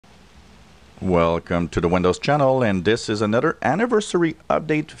Welcome to the Windows channel, and this is another anniversary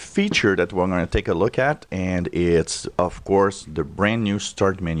update feature that we're going to take a look at, and it's of course the brand new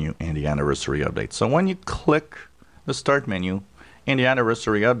start menu in the anniversary update. So when you click the start menu in the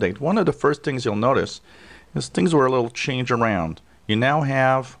anniversary update, one of the first things you'll notice is things were a little changed around. You now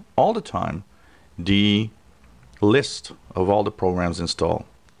have all the time the list of all the programs installed.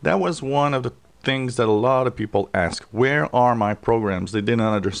 That was one of the things that a lot of people ask. Where are my programs? They didn't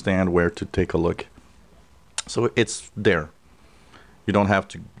understand where to take a look. So it's there. You don't have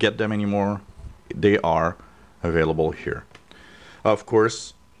to get them anymore. They are available here. Of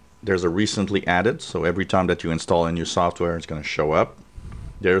course, there's a recently added, so every time that you install a new software, it's going to show up.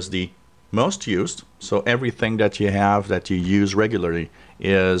 There's the most used, so everything that you have that you use regularly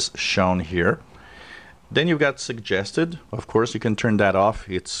is shown here. Then you've got suggested. Of course, you can turn that off.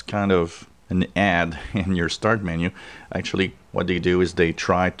 It's kind of an ad in your start menu. Actually, what they do is they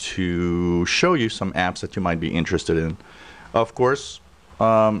try to show you some apps that you might be interested in. Of course,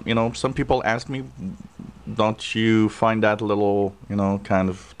 some people ask me, don't you find that a little, kind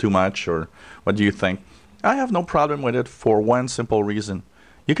of too much, or what do you think? I have no problem with it for one simple reason.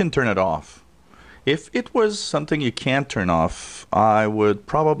 You can turn it off. If it was something you can't turn off, I would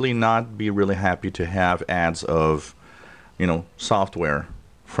probably not be really happy to have ads of, software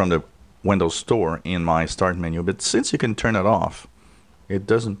from the Windows Store in my start menu. But since you can turn it off, it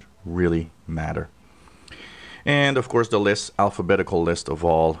doesn't really matter. And of course, the list, alphabetical list of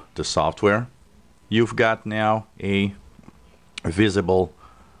all the software. You've got now a visible,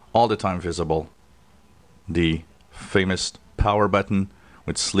 all the time visible, the famous power button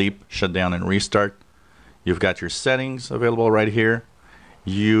with sleep, shutdown, and restart. You've got your settings available right here.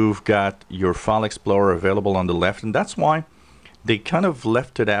 You've got your File Explorer available on the left, and that's why they kind of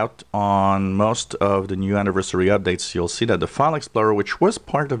left it out on most of the new anniversary updates. You'll see that the File Explorer, which was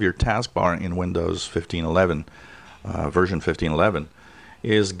part of your taskbar in Windows 15.11, version 15.11,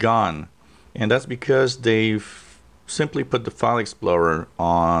 is gone. And that's because they've simply put the File Explorer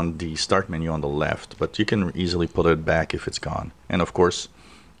on the start menu on the left, but you can easily put it back if it's gone. And of course,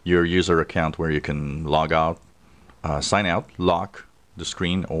 your user account where you can log out, sign out, lock the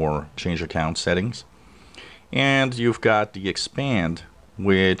screen, or change account settings. And you've got the expand,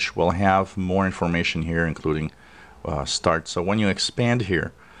 which will have more information here, including start. So when you expand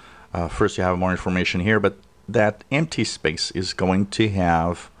here, first you have more information here, but that empty space is going to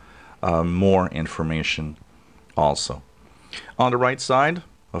have more information also. On the right side,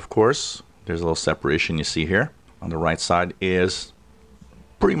 of course, there's a little separation you see here. On the right side is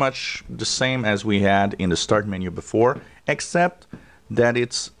pretty much the same as we had in the start menu before, except that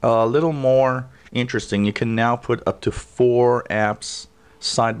it's a little more interesting. You can now put up to 4 apps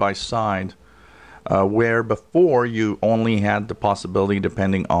side by side, where before you only had the possibility,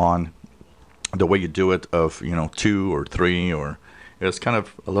 depending on the way you do it, of 2 or 3, or it's kind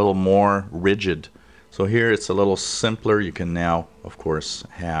of a little more rigid. So here it's a little simpler. You can now, of course,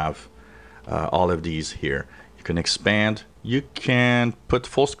 have all of these here. You can expand. You can put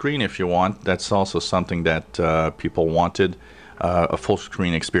full screen if you want. That's also something that people wanted. A full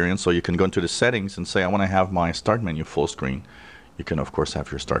screen experience. So you can go into the settings and say, I want to have my start menu full screen. You can of course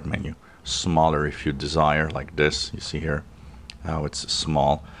have your start menu smaller if you desire, like this. You see here how it's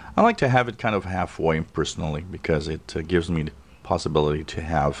small. I like to have it kind of halfway personally, because it gives me the possibility to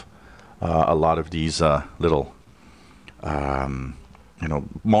have a lot of these little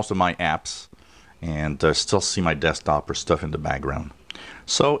most of my apps, and still see my desktop or stuff in the background.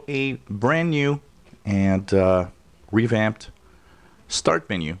 So a brand new and revamped start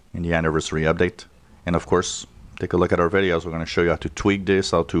menu in the anniversary update. And of course, take a look at our videos. We're going to show you how to tweak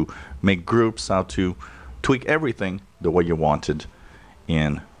this, how to make groups, how to tweak everything the way you wanted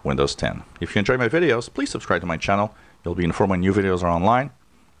in Windows 10. If you enjoy my videos, please subscribe to my channel. You'll be informed when new videos are online.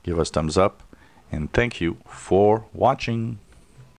 Give us thumbs up, and thank you for watching.